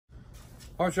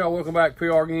All right, y'all, welcome back.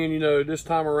 PR again. You know, this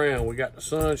time around, we got the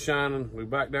sun shining. We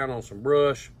back down on some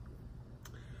brush.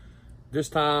 This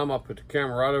time, I put the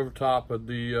camera right over top of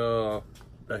the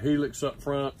Helix up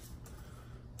front.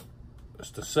 It's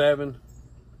the 7,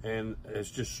 and it's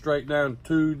just straight down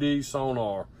 2D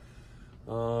Sonar.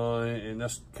 And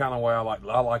that's kind of why I like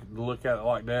to look at it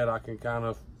like that. I can kind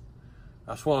of,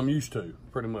 that's what I'm used to,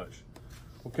 pretty much.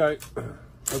 Okay,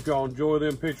 hope y'all enjoy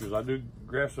them pictures. I do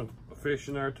grab some fish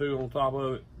in there too on top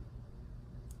of it.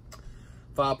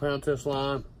 5-pound test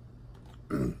line,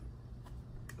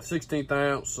 16th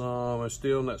ounce. It's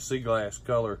still in that sea glass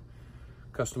color,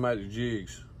 custom-made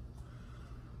jigs.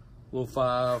 Little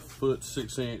 5-foot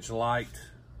 6-inch light.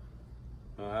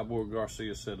 Outboard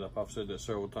Garcia setup. I've said that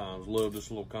several times. Love this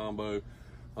little combo.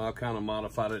 I kind of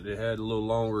modified it. It had a little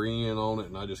longer end on it,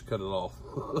 and I just cut it off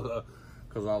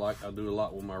because I do a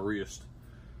lot with my wrist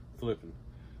flipping.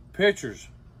 Pictures.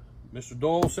 Mr.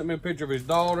 Doyle sent me a picture of his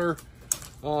daughter,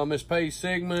 Miss Paige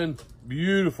Sigmund.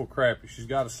 Beautiful crappie. She's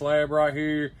got a slab right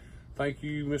here. Thank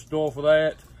you, Mr. Doyle, for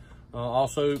that.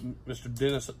 Also, Mr.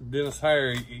 Dennis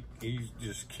Harry, he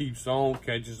just keeps on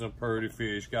catching some pretty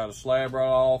fish. Got a slab right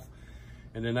off.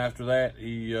 And then after that,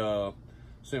 he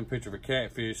sent a picture of a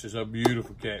catfish. It's a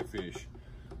beautiful catfish.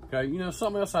 Okay, you know,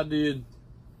 something else I did,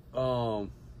 I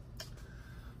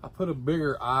put a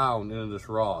bigger eye on the end of this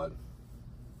rod,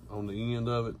 on the end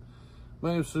of it.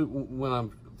 Maybe so when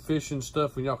I'm fishing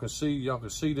stuff, and y'all can see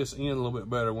this end a little bit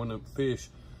better when the fish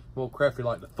won't crappie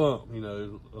like the thump. You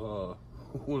know,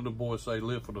 one of the boys say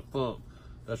live for the thump.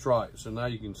 That's right. So now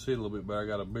you can see it a little bit better. I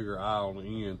got a bigger eye on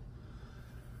the end,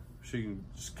 so you can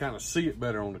just kind of see it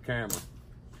better on the camera.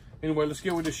 Anyway, let's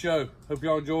get with the show. Hope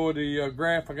y'all enjoy the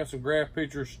graph. I got some graph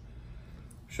pictures.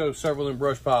 Show several of them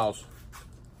brush piles.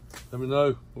 Let me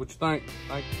know what you think.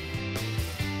 Thank you.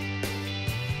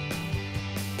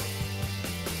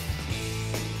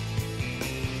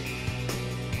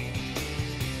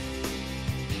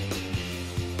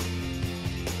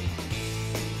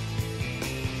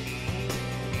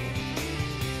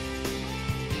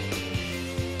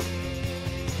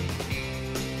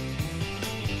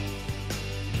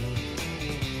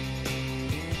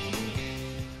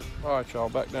 All right, y'all,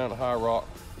 back down to High Rock.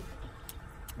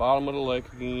 Bottom of the lake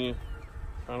again.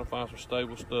 Trying to find some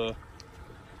stable stuff.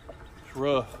 It's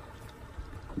rough.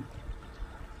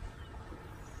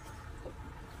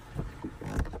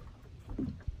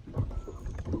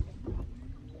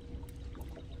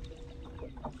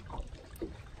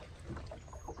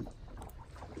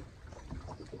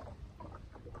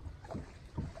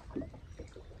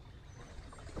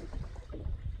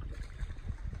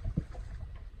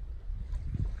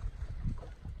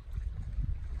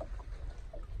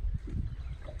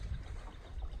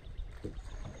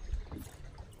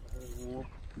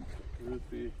 Good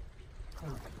fish.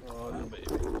 Oh, the baby.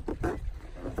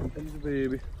 He's a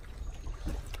baby.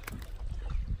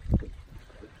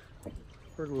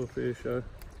 Pretty little fish, though.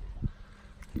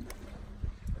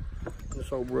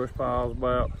 This old brush pile's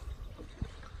about,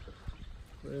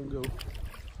 let him go,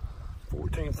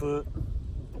 14 foot.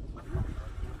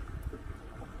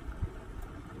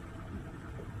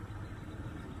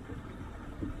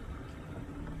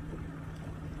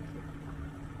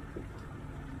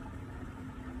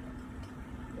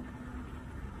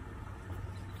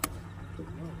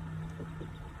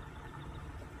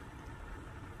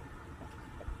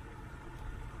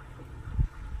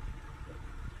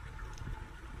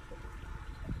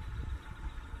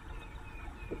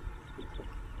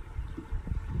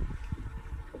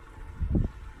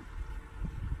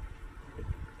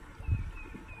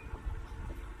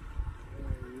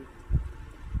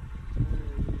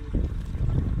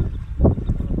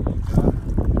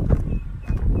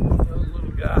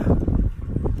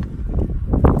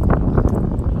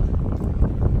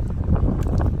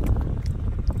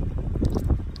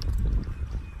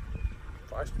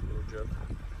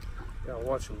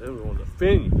 Watching them on the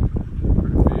fin.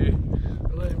 Pretty big.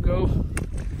 Let him go.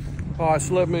 All right,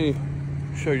 so let me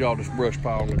show y'all this brush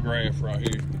pile on the graph right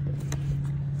here.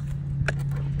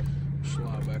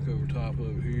 Slide back over top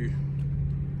of it here.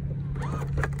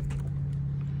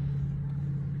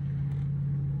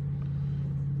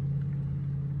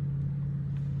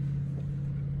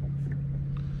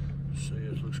 See,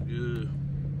 it looks good.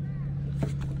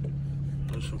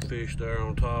 There's some fish there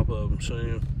on top of them, see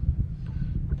them?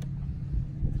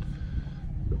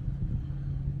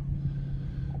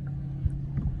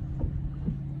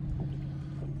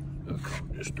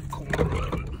 Just the corner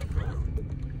of it.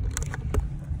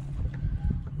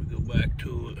 We go back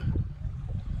to it.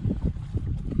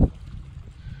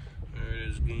 There it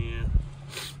is again.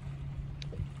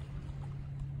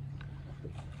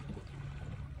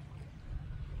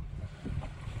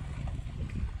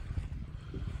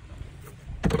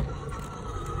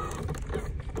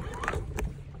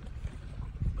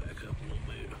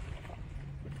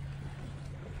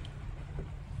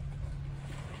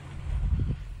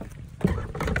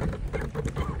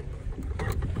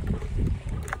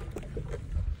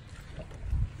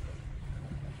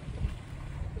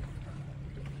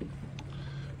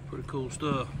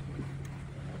 stuff.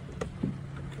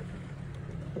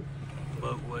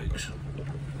 Boat wakes.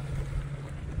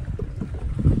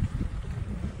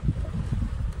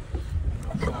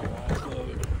 Fall off of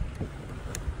it.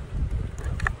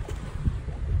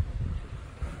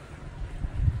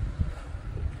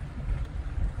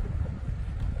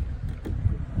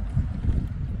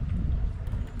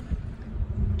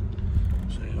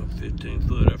 See, I'm 15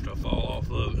 foot after I fall off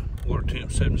of it. Water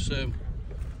temp 77.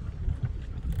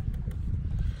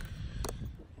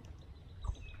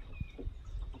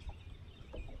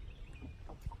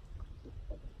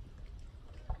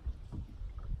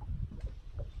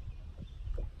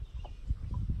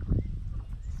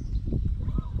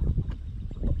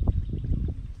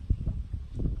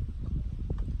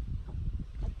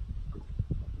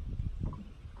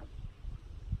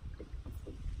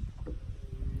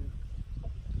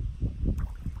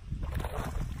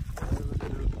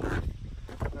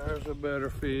 There's a better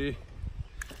fish.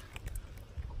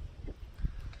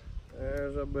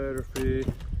 There's a better fish.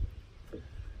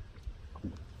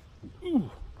 Ooh,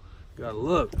 gotta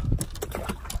look.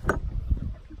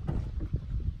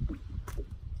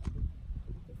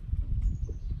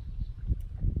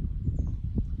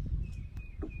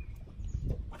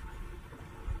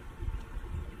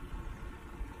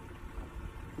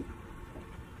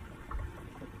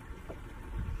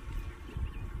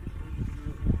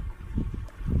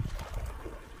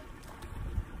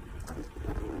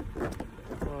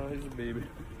 Oh, he's a baby.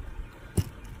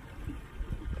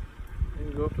 He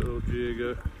can go up to the little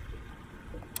jig.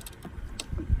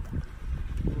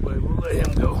 We'll let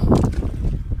him go.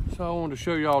 So I wanted to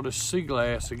show y'all this sea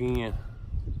glass again.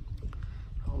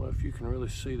 I don't know if you can really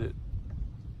see that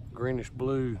greenish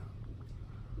blue,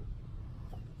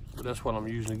 but that's what I'm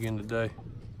using again today.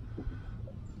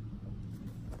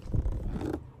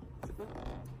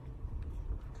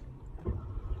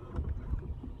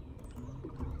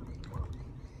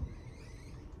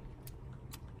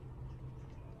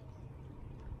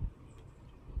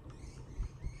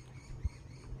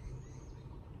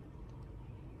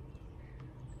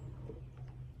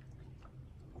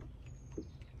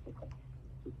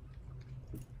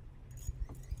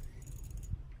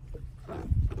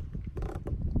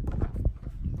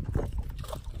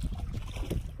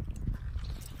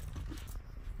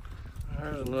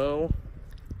 There's another one.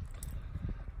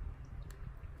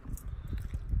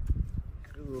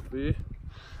 Good little fish.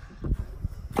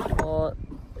 Alright.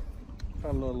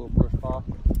 Found another little brush pile.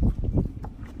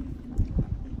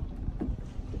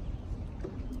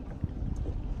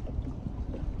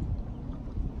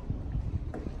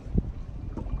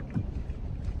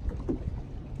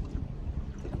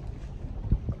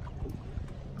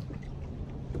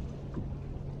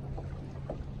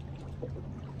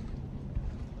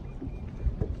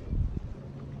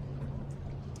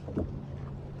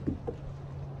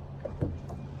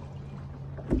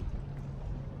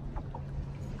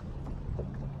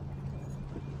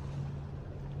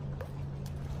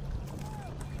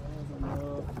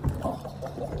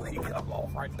 Oh, he come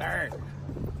off right there.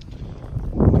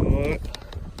 Alright,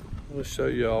 let's show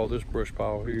you all this brush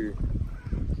pile here.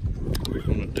 Quick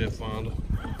on the depth finder.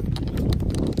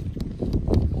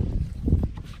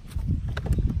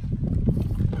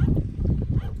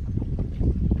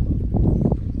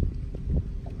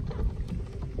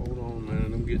 Hold on,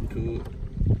 man, I'm getting to it.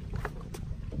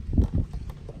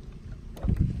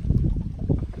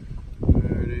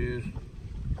 There it is.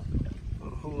 A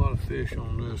whole lot of fish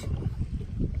on this one.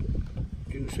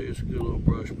 You can see it's a good little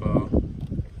brush pile.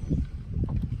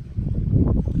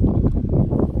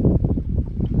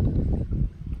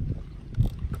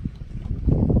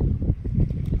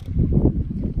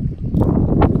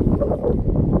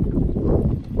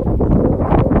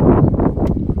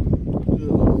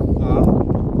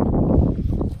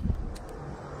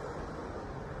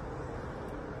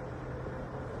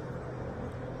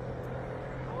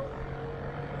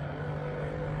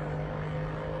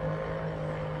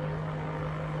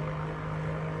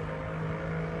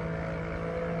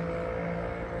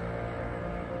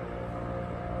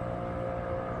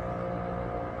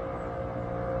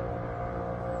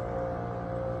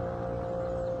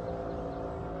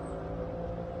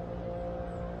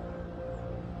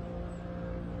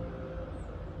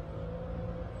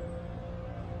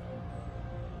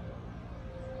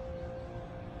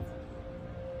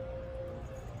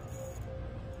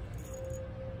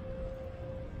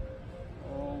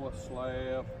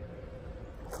 Slab,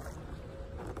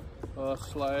 a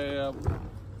slab,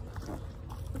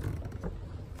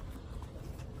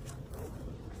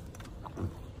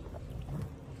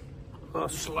 a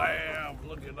slab.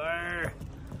 Look at there.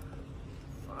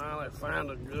 Finally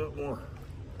found a good one.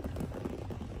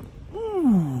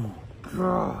 Ooh,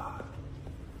 God.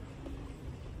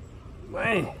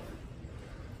 Man.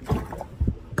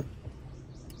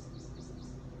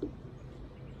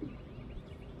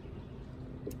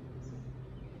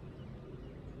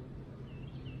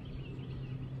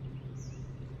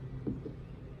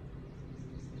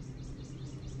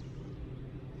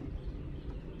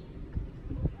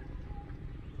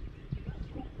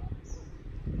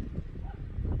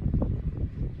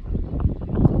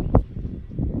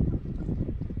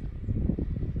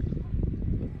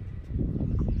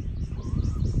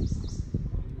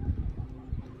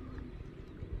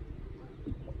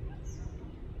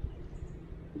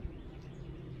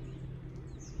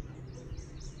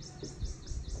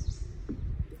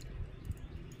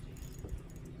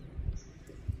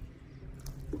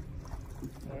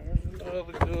 There's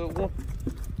another good one.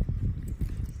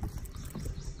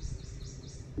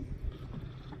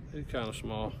 He's kind of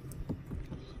small.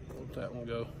 Let that one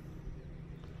go.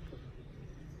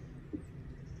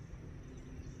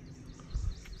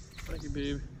 Thank you,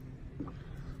 baby.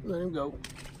 Let him go.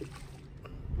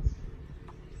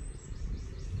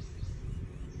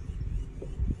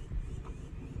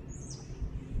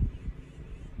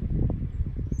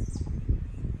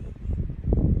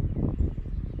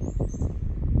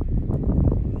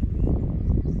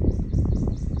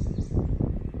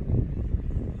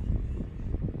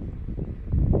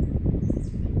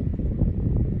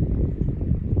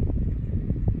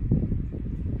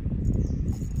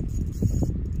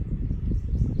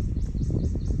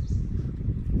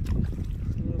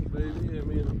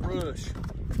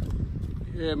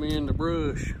 Had me in the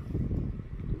brush.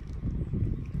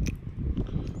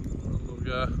 Little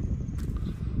guy. I'll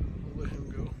let him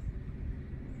go.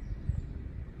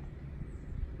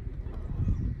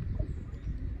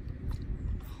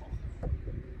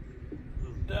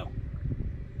 Little devil.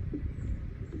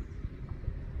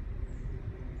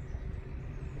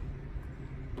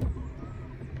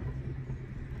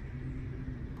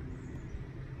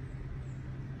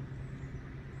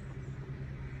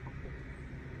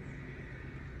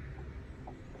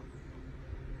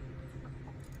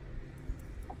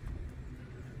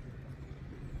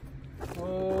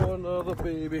 Oh, another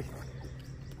baby.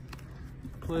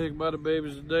 Plagued by the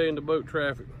babies today in the boat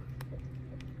traffic.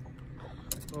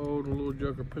 Oh, the little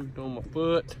joker pooped on my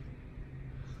foot.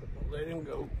 Let him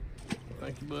go.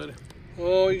 Thank you, buddy.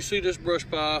 Oh, you see this brush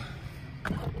pile?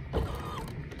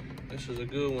 This is a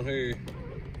good one here.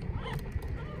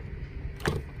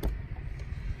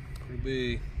 Pretty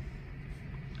big.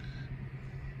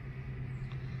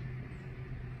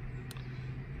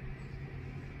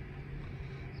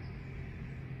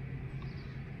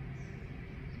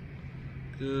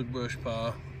 Good brush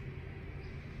pile.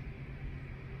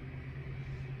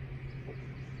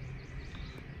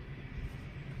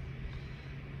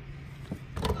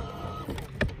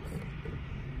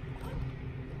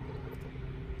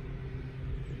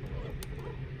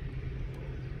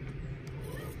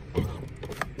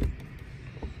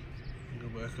 Go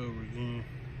back over again.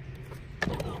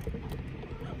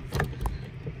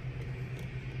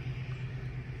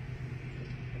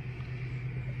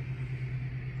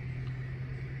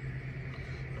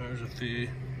 There's a few.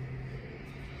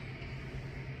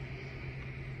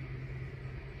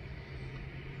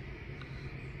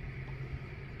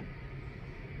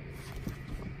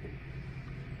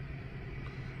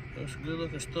 That's good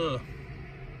looking stuff.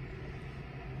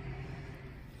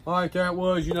 All right, that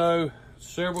was, you know,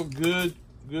 several good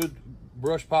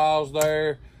brush piles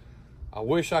there. I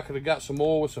wish I could have got some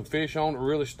more with some fish on it,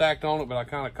 really stacked on it, but I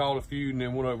kind of caught a few and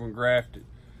then went over and grafted.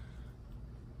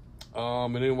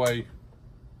 And anyway,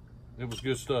 it was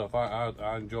good stuff.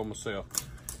 I enjoyed myself.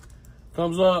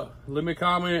 Thumbs up, leave me a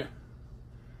comment.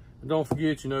 And don't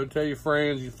forget, you know, tell your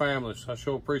friends, your families. I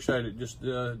sure appreciate it. Just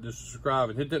subscribe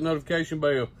and hit that notification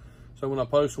bell so when I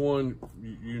post one,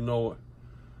 you know it.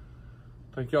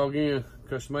 Thank y'all again.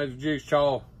 Custom Magic Jigs,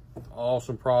 y'all.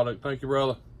 Awesome product. Thank you,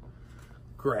 brother.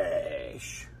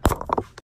 Crash.